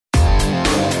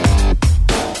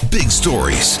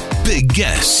stories, big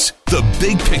guests, the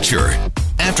big picture.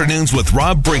 Afternoons with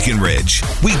Rob Breckenridge.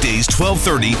 Weekdays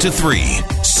 1230 to 3,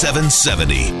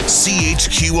 770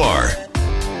 CHQR.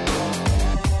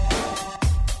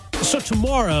 So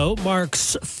tomorrow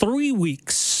marks 3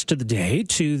 weeks to the day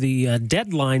to the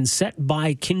deadline set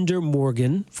by Kinder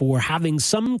Morgan for having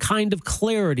some kind of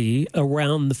clarity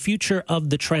around the future of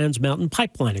the Trans Mountain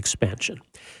Pipeline expansion.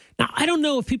 Now, I don't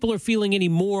know if people are feeling any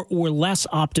more or less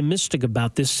optimistic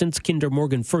about this since Kinder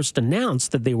Morgan first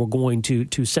announced that they were going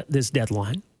to set this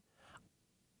deadline.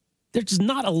 There's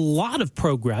not a lot of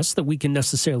progress that we can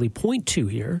necessarily point to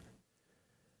here,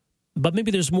 but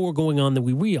maybe there's more going on than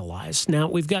we realize. Now,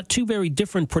 we've got two very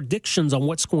different predictions on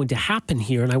what's going to happen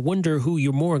here, and I wonder who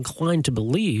you're more inclined to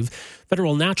believe.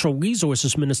 Federal Natural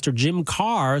Resources Minister Jim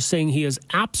Carr saying he is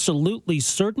absolutely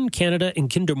certain Canada and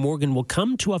Kinder Morgan will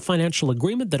come to a financial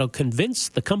agreement that'll convince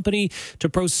the company to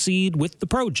proceed with the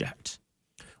project.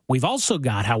 We've also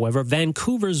got, however,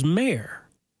 Vancouver's mayor,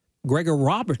 Gregor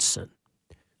Robertson,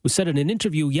 who said in an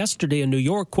interview yesterday in New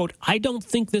York, quote, "I don't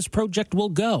think this project will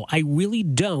go. I really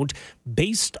don't,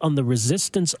 based on the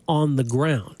resistance on the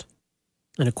ground."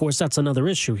 And of course, that's another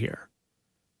issue here.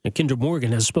 And Kinder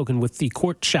Morgan has spoken with the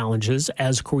court challenges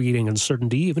as creating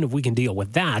uncertainty. Even if we can deal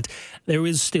with that, there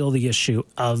is still the issue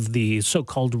of the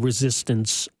so-called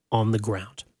resistance on the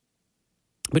ground.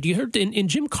 But you heard in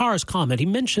Jim Carr's comment, he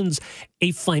mentions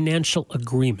a financial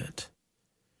agreement.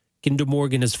 Kinder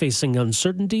Morgan is facing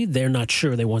uncertainty. They're not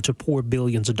sure they want to pour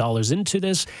billions of dollars into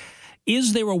this.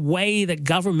 Is there a way that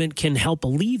government can help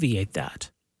alleviate that?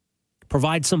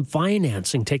 Provide some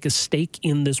financing, take a stake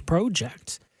in this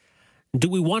project? Do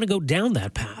we want to go down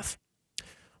that path?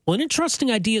 Well, an interesting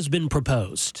idea has been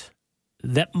proposed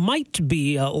that might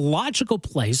be a logical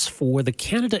place for the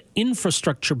Canada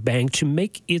Infrastructure Bank to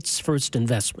make its first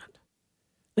investment.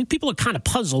 I think people are kind of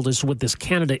puzzled as to what this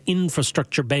Canada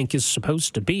Infrastructure Bank is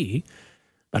supposed to be.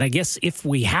 But I guess if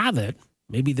we have it,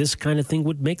 maybe this kind of thing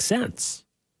would make sense.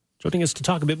 Joining us to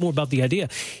talk a bit more about the idea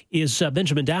is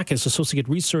Benjamin Dacus,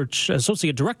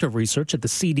 Associate Director of Research at the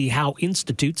C.D. Howe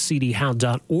Institute,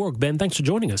 cdhowe.org. Ben, thanks for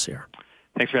joining us here.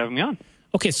 Thanks for having me on.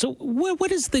 Okay, so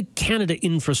what is the Canada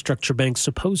Infrastructure Bank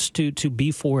supposed to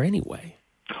be for anyway?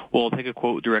 Well, I'll take a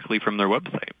quote directly from their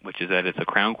website, which is that it's a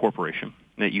crown corporation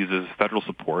that uses federal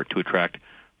support to attract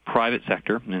private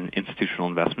sector and institutional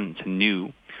investment into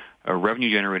new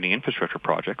revenue-generating infrastructure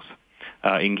projects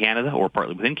in Canada or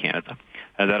partly within Canada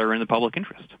that are in the public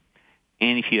interest.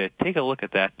 And if you take a look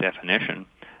at that definition,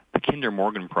 the Kinder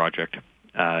Morgan project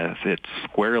fits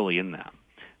squarely in that.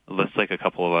 Let's take a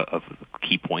couple of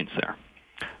key points there.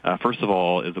 First of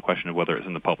all is the question of whether it's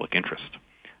in the public interest.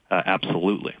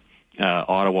 Absolutely.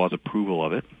 Ottawa's approval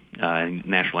of it, and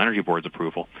National Energy Board's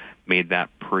approval, made that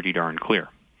pretty darn clear.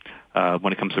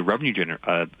 When it comes to revenue,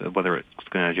 whether it's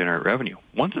going to generate revenue,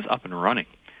 once it's up and running,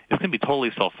 it's going to be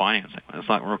totally self-financing. It's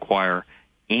not going to require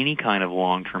any kind of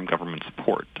long-term government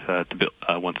support to build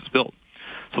once it's built.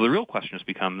 So the real question just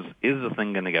becomes, is the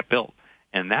thing going to get built?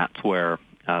 And that's where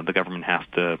the government has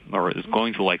to, or is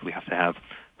going to likely have to have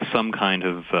some kind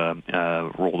of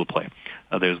role to play.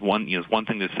 There's one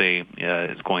thing to say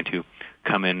it's going to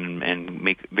come in and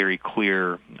make very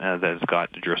clear that it's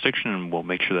got the jurisdiction and will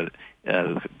make sure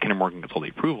that Kinder Morgan gets all the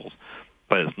approvals.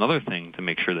 But it's another thing to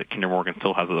make sure that Kinder Morgan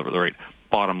still has the right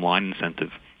bottom line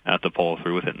incentive to follow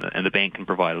through with it. And the bank can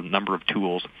provide a number of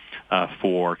tools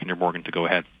for Kinder Morgan to go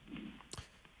ahead.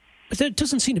 But there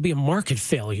doesn't seem to be a market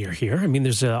failure here. I mean,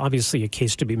 there's obviously a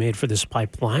case to be made for this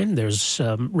pipeline. There's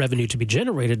revenue to be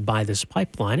generated by this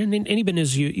pipeline. And even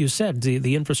as you said,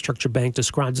 the Infrastructure Bank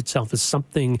describes itself as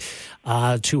something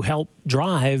to help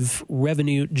drive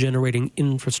revenue-generating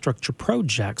infrastructure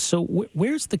projects. So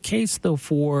where's the case, though,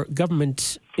 for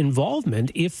government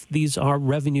involvement if these are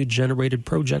revenue-generated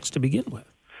projects to begin with?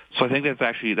 So I think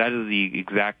that is the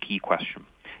exact key question.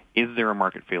 Is there a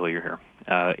market failure here?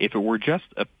 If it were just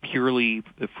a purely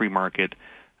free market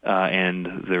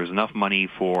and there's enough money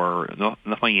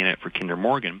in it for Kinder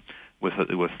Morgan, with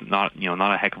not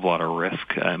a heck of a lot of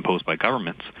risk imposed by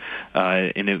governments,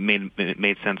 and it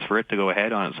made sense for it to go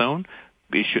ahead on its own,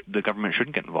 the government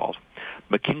shouldn't get involved.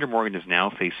 But Kinder Morgan is now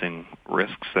facing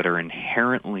risks that are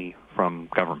inherently from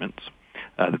governments,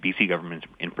 the BC government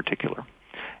in particular.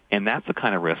 And that's the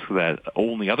kind of risk that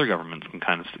only other governments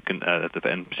can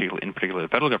in particular the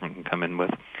federal government can come in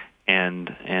with and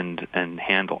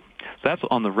handle. So that's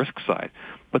on the risk side.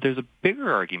 But there's a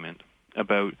bigger argument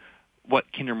about what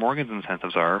Kinder Morgan's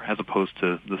incentives are as opposed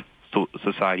to the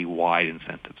society-wide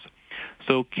incentives.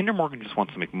 So Kinder Morgan just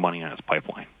wants to make money on its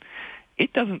pipeline.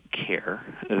 it doesn't care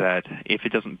that if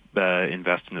it doesn't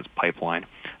invest in its pipeline,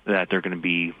 that there are going to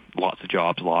be lots of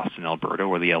jobs lost in Alberta,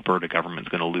 or the Alberta government is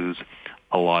going to lose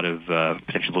a lot of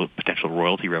potential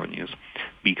royalty revenues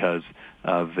because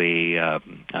of a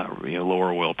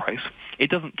lower oil price. It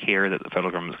doesn't care that the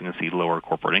federal government is going to see lower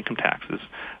corporate income taxes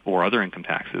or other income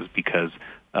taxes because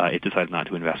it decided not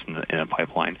to invest in a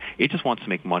pipeline. It just wants to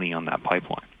make money on that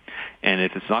pipeline. And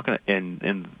if it's not going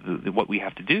to, what we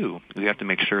have to do, we have to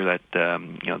make sure that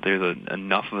there's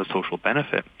enough of a social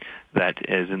benefit that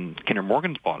is in Kinder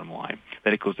Morgan's bottom line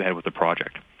that it goes ahead with the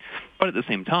project. But at the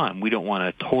same time, we don't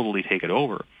want to totally take it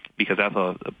over because that's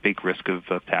a big risk of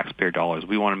taxpayer dollars.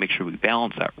 We want to make sure we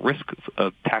balance that risk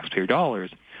of taxpayer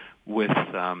dollars with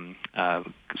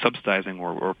subsidizing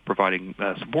or providing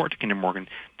support to Kinder Morgan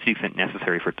to the extent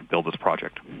necessary for it to build this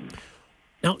project.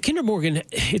 Now, Kinder Morgan,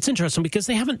 it's interesting because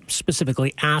they haven't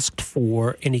specifically asked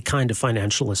for any kind of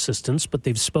financial assistance, but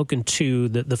they've spoken to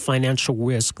the financial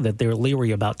risk that they're leery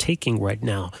about taking right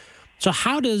now. So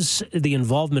how does the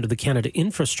involvement of the Canada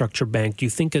Infrastructure Bank, do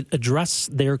you think, address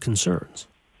their concerns?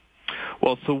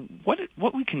 Well, so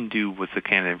what we can do with the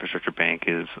Canada Infrastructure Bank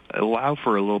is allow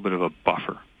for a little bit of a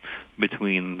buffer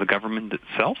between the government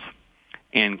itself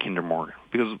and Kinder Morgan,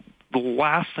 because the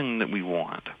last thing that we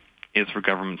want is for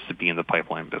governments to be in the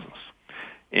pipeline business.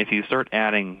 If you start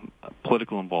adding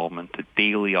political involvement to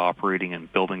daily operating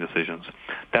and building decisions,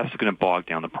 that's going to bog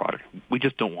down the project. We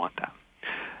just don't want that.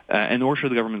 And nor should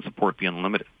the government support be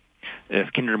unlimited.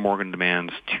 If Kinder Morgan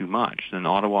demands too much, then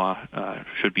Ottawa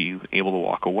should be able to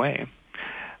walk away.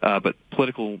 But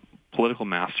political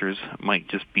masters might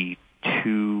just be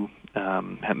too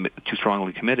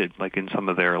strongly committed, like in some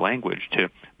of their language, to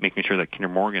making sure that Kinder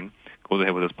Morgan goes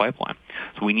ahead with this pipeline.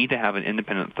 So we need to have an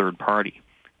independent third party,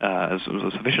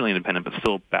 sufficiently independent but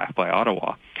still backed by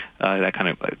Ottawa, that kind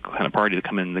of party to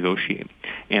come in and negotiate.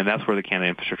 And that's where the Canada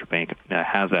Infrastructure Bank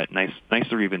has that nice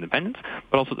degree of independence,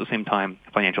 but also at the same time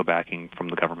financial backing from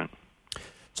the government.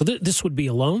 So this would be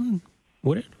a loan,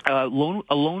 would it? A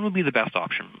loan would be the best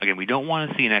option. Again, we don't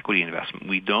want to see an equity investment.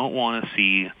 We don't want to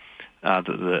see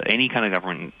any kind of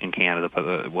government in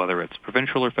Canada, whether it's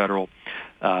provincial or federal,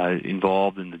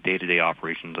 involved in the day-to-day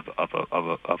operations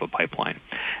of a pipeline.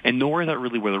 And nor is that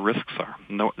really where the risks are.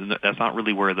 No, that's not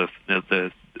really where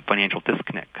the financial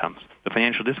disconnect comes. The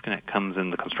financial disconnect comes in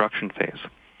the construction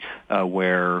phase,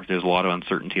 where there's a lot of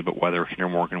uncertainty about whether Kinder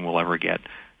Morgan will ever get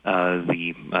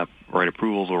the right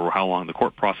approvals or how long the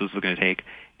court process is going to take.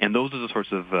 And those are the sorts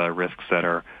of risks that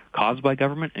are caused by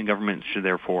government, and government should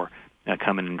therefore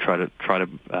come in and try to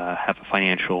have a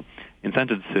financial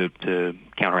incentive to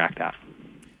counteract that.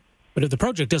 But if the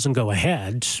project doesn't go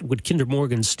ahead, would Kinder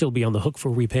Morgan still be on the hook for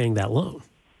repaying that loan?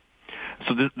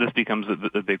 So this becomes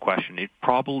the big question. It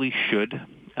probably should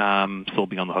still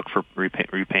be on the hook for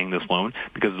repaying this loan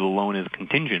because the loan is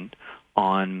contingent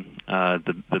on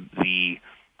the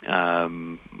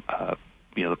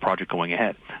project going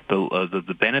ahead.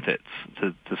 The benefits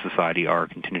to society are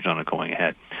contingent on it going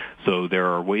ahead. So there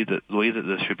are ways that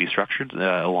this should be structured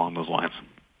along those lines.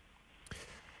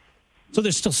 So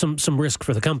there's still some risk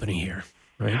for the company here,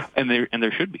 right? And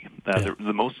there should be.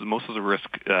 Most of the risk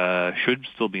should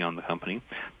still be on the company,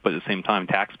 but at the same time,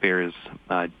 taxpayers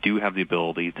do have the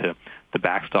ability to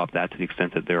backstop that to the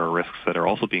extent that there are risks that are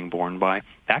also being borne by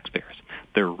taxpayers.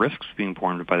 There are risks being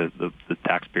borne by the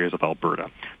taxpayers of Alberta,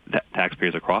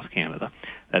 taxpayers across Canada,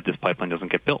 that this pipeline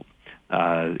doesn't get built.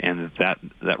 And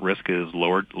that risk is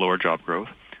lower job growth,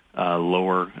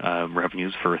 lower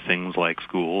revenues for things like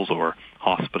schools or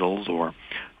hospitals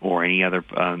or any other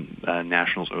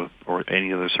nationals or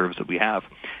any other service that we have.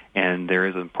 And there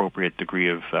is an appropriate degree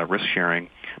of risk sharing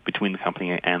between the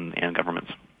company and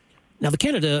governments. Now, the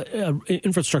Canada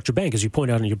Infrastructure Bank, as you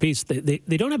point out in your piece, they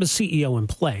don't have a CEO in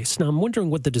place. Now, I'm wondering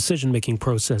what the decision-making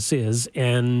process is,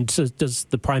 and does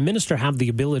the Prime Minister have the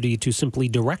ability to simply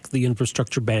direct the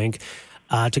Infrastructure Bank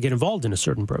to get involved in a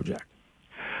certain project?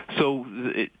 So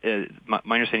my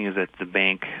understanding is that the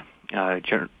bank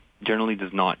generally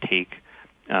does not take...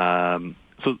 So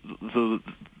the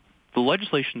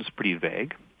legislation is pretty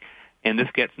vague. And this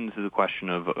gets into the question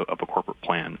of a corporate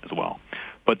plan as well.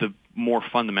 But the more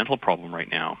fundamental problem right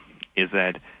now is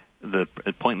that the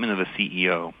appointment of a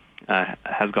CEO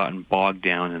has gotten bogged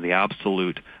down in the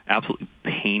absolutely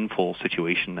painful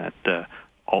situation that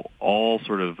all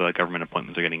sort of government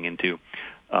appointments are getting into,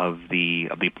 of the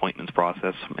appointments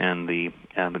process and the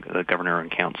governor and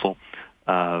council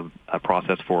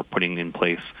process for putting in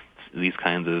place these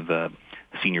kinds of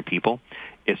senior people.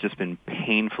 It's just been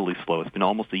painfully slow. It's been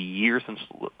almost a year since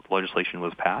legislation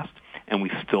was passed, and we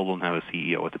still don't have a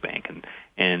CEO at the bank.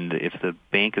 And if the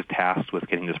bank is tasked with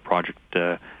getting this project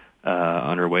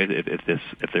underway.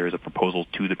 If there is a proposal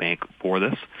to the bank for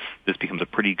this becomes a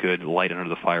pretty good light under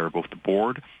the fire of both the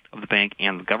board of the bank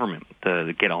and the government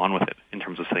to get on with it in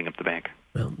terms of setting up the bank.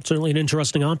 Well, certainly an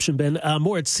interesting option, Ben.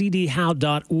 More at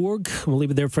cdhow.org. We'll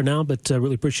leave it there for now, but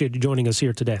really appreciate you joining us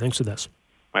here today. Thanks for this.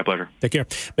 My pleasure. Take care.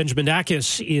 Benjamin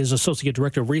Dacus is Associate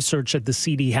Director of Research at the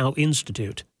C.D. Howe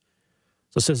Institute.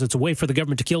 So it says it's a way for the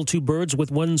government to kill two birds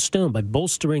with one stone by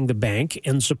bolstering the bank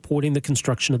and supporting the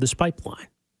construction of this pipeline.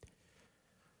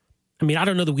 I mean, I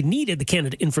don't know that we needed the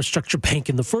Canada Infrastructure Bank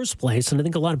in the first place, and I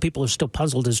think a lot of people are still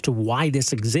puzzled as to why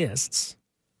this exists.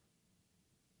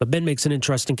 But Ben makes an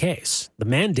interesting case. The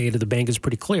mandate of the bank is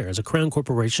pretty clear. As a Crown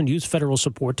corporation, use federal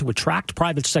support to attract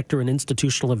private sector and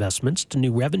institutional investments to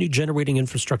new revenue-generating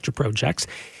infrastructure projects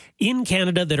in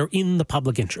Canada that are in the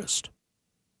public interest.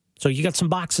 So you got some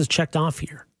boxes checked off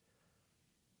here.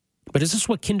 But is this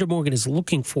what Kinder Morgan is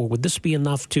looking for? Would this be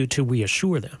enough to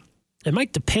reassure them? It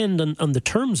might depend on the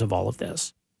terms of all of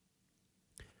this.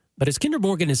 But as Kinder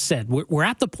Morgan has said, we're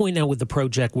at the point now with the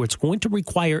project where it's going to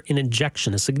require an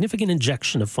injection, a significant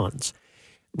injection of funds.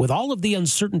 With all of the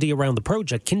uncertainty around the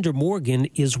project, Kinder Morgan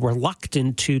is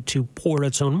reluctant to pour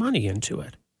its own money into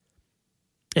it.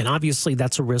 And obviously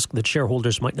that's a risk that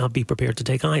shareholders might not be prepared to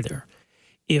take either.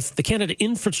 If the Canada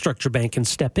Infrastructure Bank can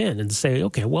step in and say,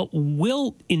 okay, well,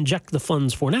 we'll inject the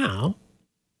funds for now,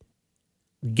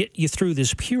 get you through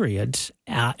this period,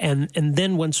 and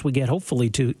then once we get hopefully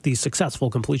to the successful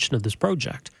completion of this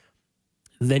project,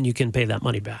 then you can pay that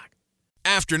money back.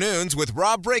 Afternoons with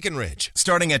Rob Breckenridge,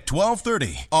 starting at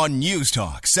 12:30 on News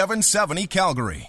Talk 770 Calgary.